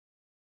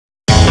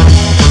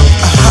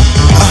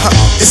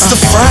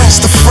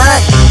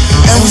frack,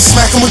 and we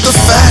smack 'em with the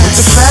facts.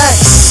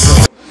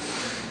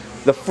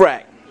 The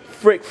frack,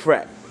 frick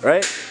frack,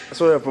 right? That's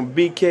what we're from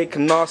BK,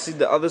 Canarsie,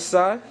 the other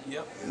side.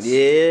 Yep.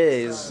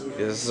 Yeah, yes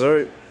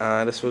sir.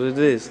 That's what it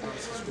is.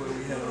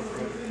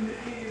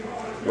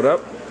 What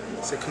up?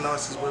 So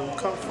Canarsie is where we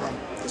come from.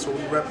 That's what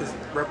we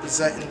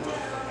representing.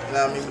 You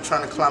know what I mean? We're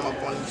trying to climb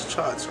up on these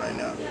charts right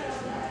now.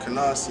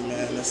 Canarsie,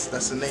 man,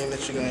 that's a name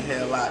that you're gonna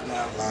hear a lot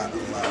now. A lot.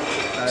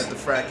 As the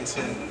frack is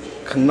here.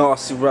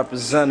 Canarsie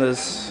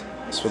representatives.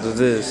 That's what it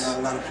is. A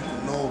lot of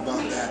people know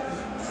about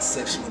that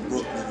section of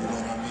Brooklyn, you know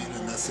what I mean?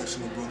 And that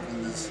section of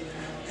Brooklyn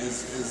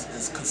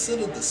is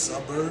considered the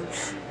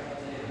suburbs,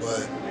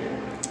 but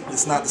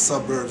it's not the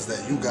suburbs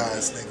that you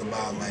guys think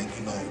about, like,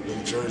 you know,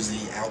 New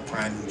Jersey,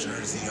 Alpine, New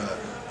Jersey, or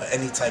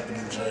any type of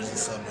New Jersey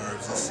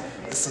suburbs.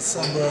 It's the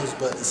suburbs,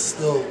 but it's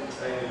still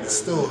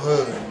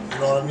hood, you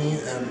know what I mean?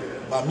 And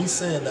by me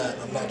saying that,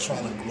 I'm not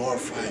trying to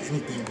glorify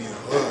anything being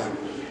hood.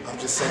 I'm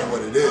just saying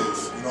what it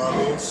is, you know what I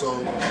mean?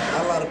 So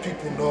not a lot of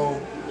people know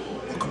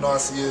what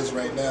Canarsie is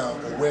right now,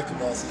 or where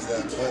Canarsie is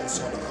at, but it's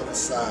on the other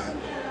side.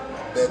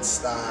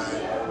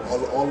 Bed-Stuy,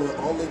 all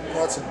the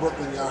parts of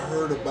Brooklyn y'all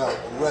heard about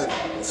already.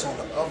 It's on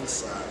the other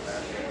side,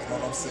 man. You know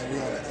what I'm saying?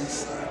 We're on the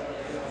east side.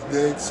 You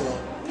dig? So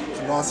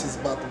Canarsie is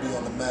about to be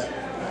on the map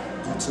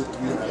due to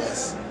 3 of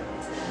us,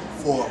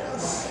 4 of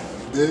us.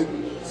 You dig?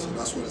 So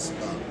that's what it's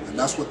about. And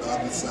that's what the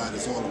other side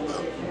is all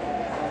about.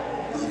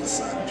 The other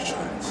side of the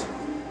tracks.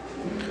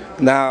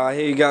 Now, I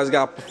hear you guys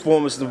got a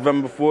performance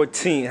November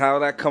 14th. How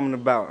that coming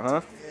about,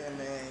 huh? Yeah,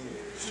 man.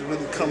 You should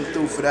really come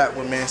through for that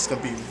one, man. It's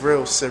going to be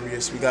real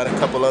serious. We got a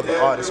couple other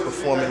artists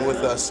performing with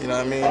us, you know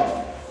what I mean?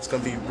 It's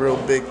going to be real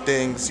big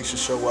things. You should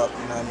show up,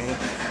 you know what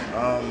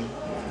I mean?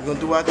 We're going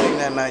to do our thing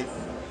that night.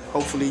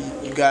 Hopefully,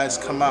 you guys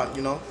come out,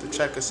 you know, to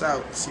check us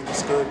out, see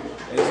what's good.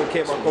 It's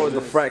okay if I call it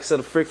the frack instead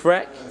of frick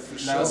frack?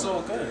 No, it's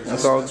all good.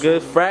 That's all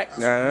good, frack?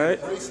 Alright.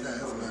 Embrace that,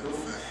 as a matter of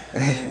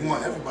fact. We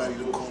want everybody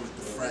to call it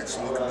the frack so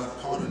we can be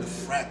part of the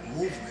frack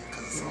movement,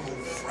 because it's a whole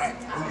frack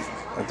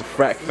movement. Like the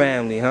frack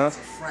family, huh? It's a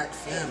frack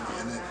family,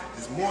 and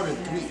there's more than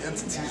 3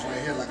 entities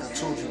right here, like I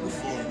told you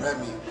before,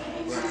 Remy.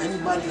 But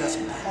anybody that's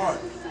part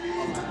of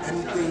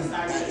anything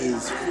that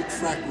is frick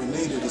frack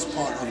related is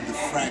part of the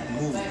frack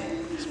movement.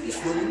 You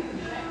feel me?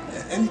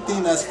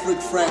 Anything that's frick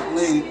frack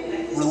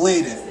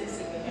related,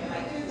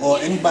 or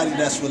anybody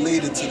that's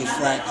related to the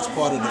frack is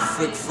part of the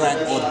frick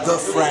frack or the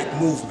frack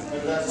movement.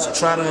 So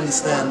try to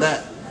understand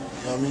that.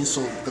 You know what I mean?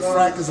 So the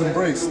frack is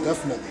embraced,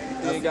 definitely.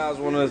 You guys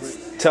want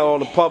to tell all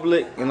the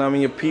public, you know what I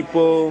mean, your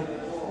people,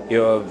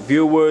 your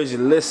viewers,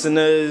 your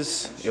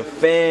listeners, your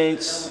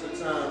fans,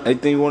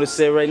 anything you want to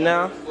say right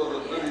now?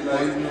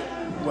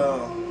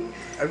 Well,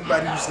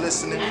 everybody who's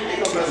listening,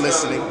 keep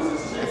listening.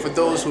 And for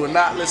those who are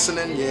not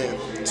listening, yeah,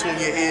 tune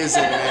your ears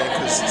in, man,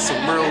 because it's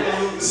some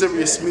real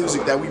serious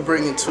music that we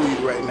bringing to you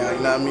right now, you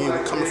know what I mean?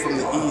 We're coming from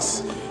the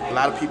East. A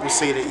lot of people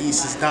say the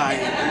East is dying,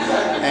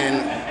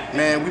 and,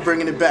 man, we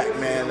bringing it back,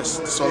 man.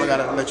 That's all I got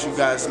to let you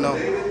guys know.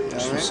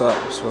 What's up?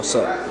 What's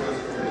up?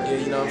 Yeah,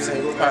 you know what I'm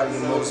saying? We're probably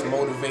the most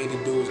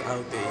motivated dudes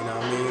out there, you know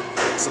what I mean?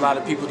 It's a lot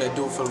of people that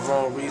do it for the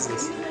wrong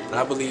reasons. And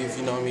I believe,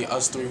 you know what I mean,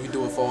 us 3, we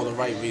do it for all the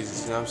right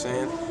reasons, you know what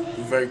I'm saying?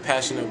 We're very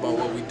passionate about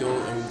what we do,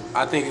 and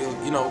I think,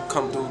 you know,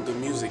 come through the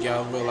music,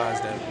 y'all realize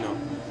that, you know,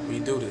 we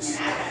do this.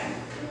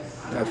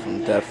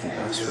 Definitely,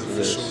 that's what it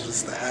is. Sure,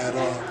 just to add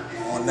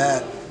on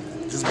that,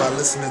 just by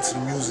listening to the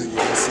music, you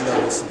can see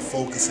that with some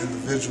focused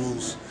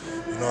individuals,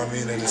 you know what I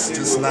mean? And it's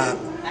just not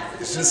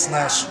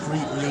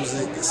street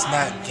music, it's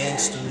not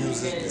gangster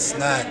music, it's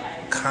not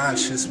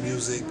conscious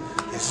music,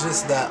 it's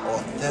just that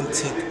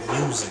authentic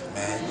music,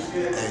 man.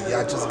 And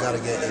y'all just gotta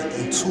get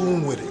in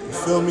tune with it, you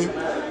feel me?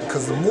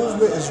 Because the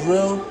movement is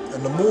real,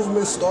 and the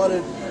movement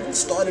started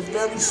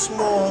very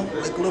small,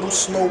 like a little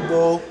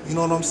snowball, you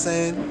know what I'm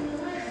saying?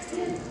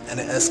 And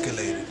it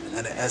escalated,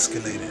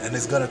 and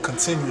it's gonna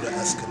continue to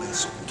escalate.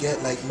 So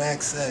get, like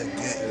Max said,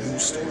 get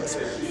used to us,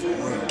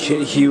 man.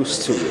 Get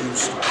used to it.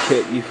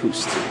 Get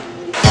used to it.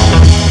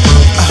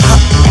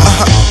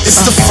 It's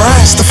the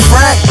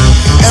frack,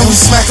 and we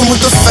smack 'em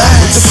with the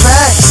facts.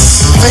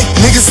 Fake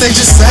niggas, they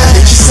just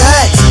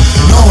act,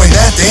 knowing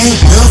that they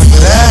ain't built for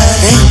that.